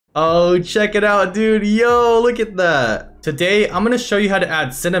Oh, check it out, dude. Yo, look at that. Today, I'm going to show you how to add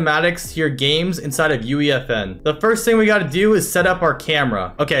cinematics to your games inside of UEFN. The first thing we got to do is set up our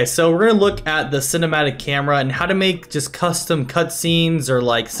camera. Okay, so we're going to look at the cinematic camera and how to make just custom cutscenes or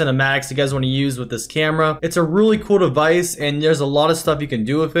like cinematics you guys want to use with this camera. It's a really cool device and there's a lot of stuff you can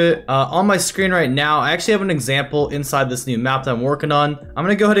do with it. On my screen right now, I actually have an example inside this new map that I'm working on. I'm going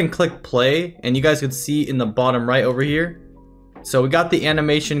to go ahead and click play and you guys can see in the bottom right over here. So we got the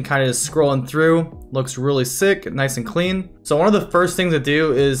animation kind of scrolling through. Looks really sick, nice and clean. So one of the first things to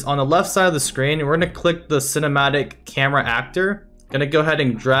do is on the left side of the screen, we're gonna click the cinematic camera actor. Gonna go ahead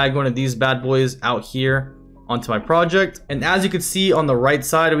and drag one of these bad boys out here onto my project. And as you can see on the right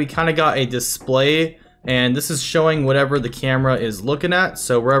side, we kind of got a display and this is showing whatever the camera is looking at.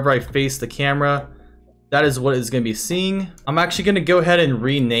 So wherever I face the camera, that is what it's going to be seeing. I'm actually going to go ahead and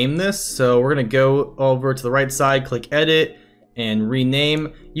rename this. So we're going to go over to the right side, click edit, and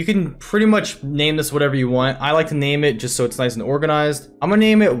rename. You can pretty much name this whatever you want. I like to name it just so it's nice and organized. I'm gonna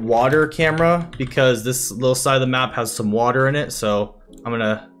name it water camera because this little side of the map has some water in it, so I'm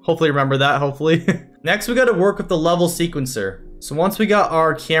gonna hopefully remember that, hopefully. Next we got to work with the level sequencer. So once we got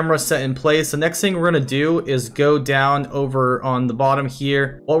our camera set in place, the next thing we're gonna do is go down over on the bottom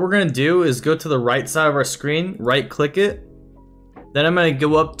here. What we're gonna do is go to the right side of our screen, right click it, then I'm gonna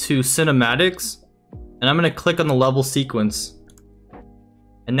go up to cinematics and I'm gonna click on the level sequence.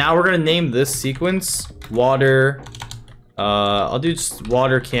 And now we're gonna name this sequence water. I'll do just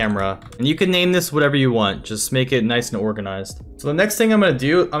water camera. And you can name this whatever you want. Just make it nice and organized. So the next thing I'm gonna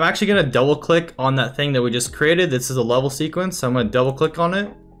do, I'm actually gonna double click on that thing that we just created. This is a level sequence, so I'm gonna double click on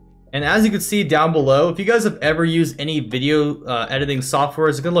it. And as you can see down below, if you guys have ever used any video editing software,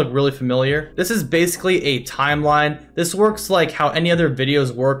 it's gonna look really familiar. This is basically a timeline. This works like how any other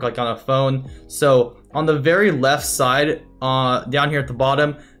videos work, like on a phone. So on the very left side, down here at the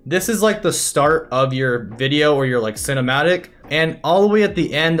bottom, this is like the start of your video or your like cinematic, and all the way at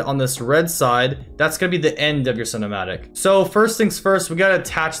the end on this red side, that's gonna be the end of your cinematic. So first things first, we gotta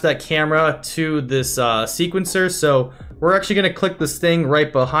attach that camera to this sequencer. So we're actually gonna click this thing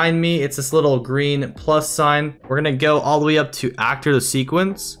right behind me. It's this little green plus sign. We're gonna go all the way up to actor the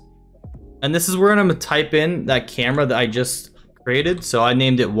sequence, and this is where I'm gonna type in that camera that I just created. So I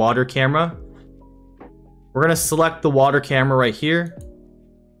named it water camera. We're gonna select the water camera right here.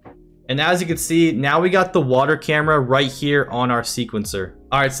 And as you can see, now we got the water camera right here on our sequencer.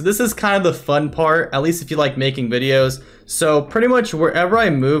 Alright, so this is kind of the fun part, at least if you like making videos. So pretty much wherever I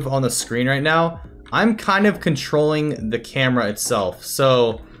move on the screen right now, I'm kind of controlling the camera itself.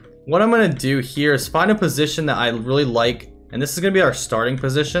 So what I'm gonna do here is find a position that I really like, and this is gonna be our starting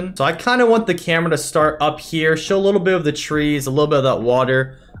position. So I kind of want the camera to start up here, show a little bit of the trees, a little bit of that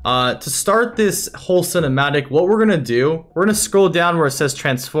water. To start this whole cinematic, what we're gonna do, we're gonna scroll down where it says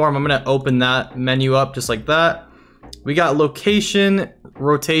transform. I'm gonna open that menu up just like that. We got location,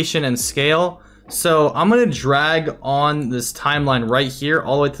 rotation, and scale. So I'm gonna drag on this timeline right here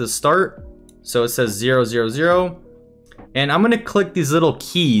all the way to the start. So it says 0, 0, 0. And I'm gonna click these little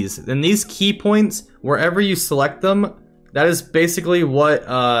keys. And these key points, wherever you select them, that is basically what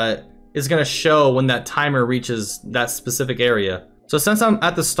is gonna show when that timer reaches that specific area. So since I'm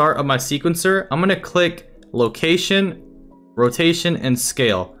at the start of my sequencer, I'm gonna click location, rotation, and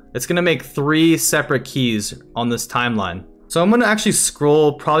scale. It's gonna make 3 separate keys on this timeline. So I'm gonna actually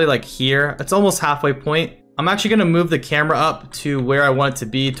scroll probably like here. It's almost halfway point. I'm actually gonna move the camera up to where I want it to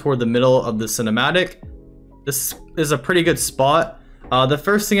be toward the middle of the cinematic. This is a pretty good spot. The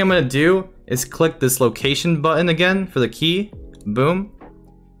first thing I'm gonna do is click this location button again for the key. Boom.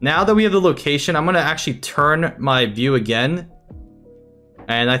 Now that we have the location, I'm gonna actually turn my view again.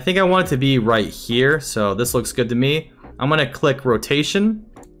 And I think I want it to be right here, so this looks good to me. I'm gonna click rotation,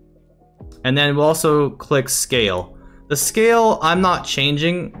 and then we'll also click scale. The scale I'm not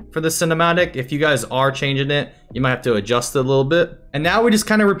changing for the cinematic. If you guys are changing it, you might have to adjust it a little bit. And now we just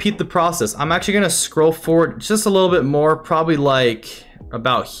kind of repeat the process. I'm actually gonna scroll forward just a little bit more, probably like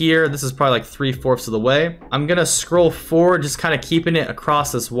about here. This is probably like 3/4 of the way. I'm gonna scroll forward, just kind of keeping it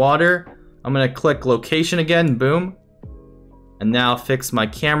across this water. I'm gonna click location again, boom. And now fix my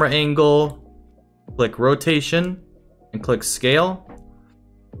camera angle, click rotation, and click scale.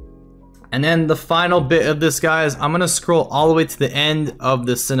 And then the final bit of this, guys, I'm gonna scroll all the way to the end of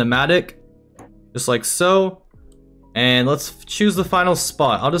the cinematic, just like so. And let's choose the final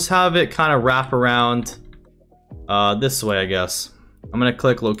spot. I'll just have it kind of wrap around this way, I guess. I'm gonna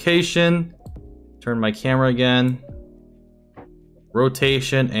click location, turn my camera again,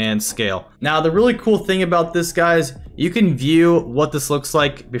 rotation, and scale. Now the really cool thing about this, guys, you can view what this looks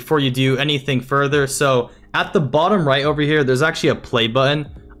like before you do anything further. So at the bottom right over here, there's actually a play button.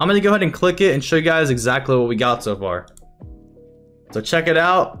 I'm gonna go ahead and click it and show you guys exactly what we got so far. So check it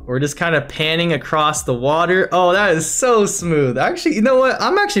out. We're just kind of panning across the water. Oh, that is so smooth. Actually, you know what?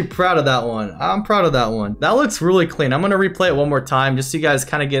 I'm actually proud of that one. I'm proud of that one. That looks really clean. I'm gonna replay it one more time just so you guys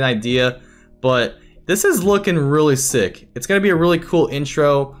kind of get an idea. But this is looking really sick. It's gonna be a really cool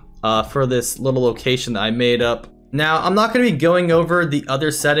intro for this little location that I made up. Now, I'm not going to be going over the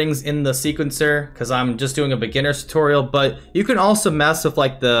other settings in the sequencer because I'm just doing a beginner's tutorial, but you can also mess with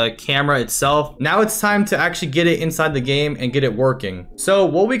like the camera itself. Now it's time to actually get it inside the game and get it working. So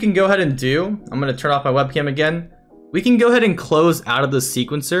what we can go ahead and do, I'm going to turn off my webcam again. We can go ahead and close out of the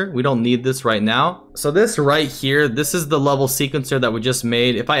sequencer. We don't need this right now. So this right here, this is the level sequencer that we just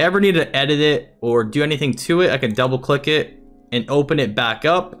made. If I ever need to edit it or do anything to it, I can double click it and open it back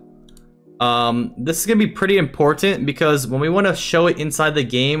up. This is gonna be pretty important because when we want to show it inside the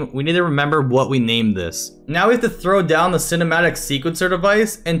game, we need to remember what we named this. Now we have to throw down the cinematic sequencer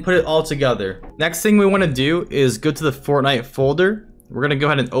device and put it all together. Next thing we want to do is go to the Fortnite folder. We're gonna go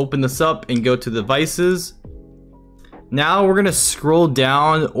ahead and open this up and go to devices. Now we're gonna scroll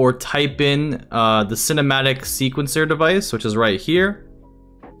down or type in the cinematic sequencer device, which is right here.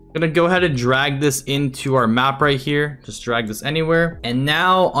 I'm gonna go ahead and drag this into our map right here. Just drag this anywhere. And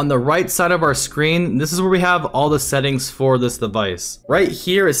now on the right side of our screen, this is where we have all the settings for this device. Right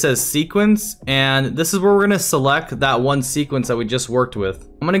here it says sequence, and this is where we're gonna select that one sequence that we just worked with.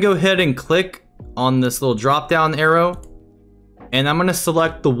 I'm gonna go ahead and click on this little drop down arrow, and I'm gonna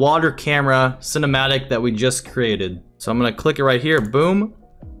select the water camera cinematic that we just created. So I'm gonna click it right here, boom.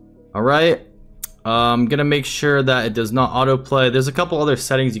 All right. I'm gonna make sure that it does not autoplay. There's a couple other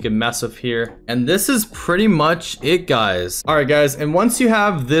settings you can mess with here. And this is pretty much it, guys. All right, guys, and once you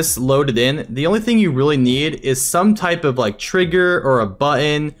have this loaded in, the only thing you really need is some type of like trigger or a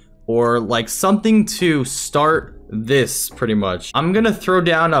button or like something to start this pretty much. I'm gonna throw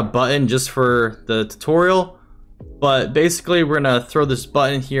down a button just for the tutorial, but basically we're gonna throw this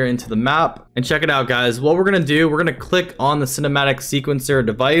button here into the map. And check it out, guys. What we're gonna do, we're gonna click on the cinematic sequencer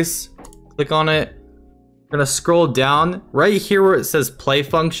device. Click on it. We're gonna scroll down right here where it says play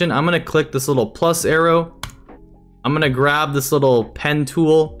function. I'm gonna click this little plus arrow. I'm gonna grab this little pen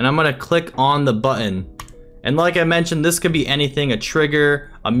tool and I'm gonna click on the button. And like I mentioned, this could be anything, a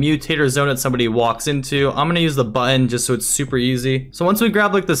trigger, a mutator zone that somebody walks into. I'm gonna use the button just so it's super easy. So once we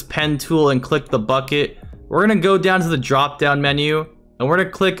grab like this pen tool and click the bucket, we're gonna go down to the drop down menu and we're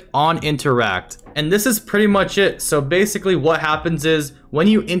gonna click on interact. And this is pretty much it. So basically what happens is when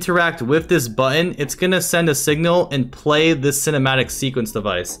you interact with this button, it's gonna send a signal and play this cinematic sequence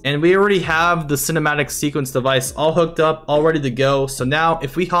device. And we already have the cinematic sequence device all hooked up, all ready to go. So now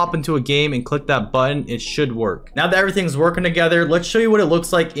if we hop into a game and click that button, it should work. Now that everything's working together, let's show you what it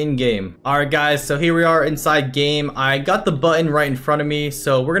looks like in game. All right, guys, so here we are inside game. I got the button right in front of me.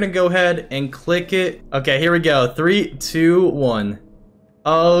 So we're gonna go ahead and click it. Okay, here we go. 3, 2, 1.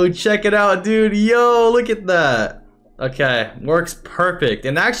 Oh, check it out, dude. Yo, look at that. Okay, works perfect.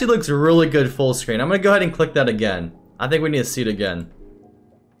 And actually looks really good full screen. I'm gonna go ahead and click that again. I think we need to see it again.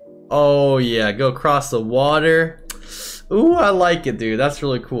 Oh yeah, go across the water. Ooh, I like it, dude. That's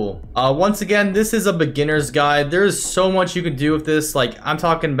really cool. Once again, this is a beginner's guide. There's so much you can do with this. Like, I'm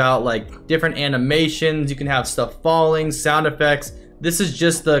talking about like different animations. You can have stuff falling, sound effects. This is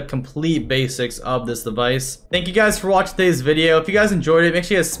just the complete basics of this device. Thank you guys for watching today's video. If you guys enjoyed it, make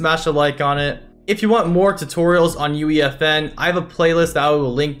sure you guys smash a like on it. If you want more tutorials on UEFN, I have a playlist that I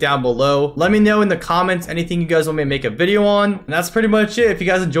will link down below. Let me know in the comments anything you guys want me to make a video on. And that's pretty much it. If you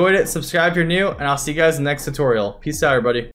guys enjoyed it, subscribe if you're new, and I'll see you guys in the next tutorial. Peace out, everybody.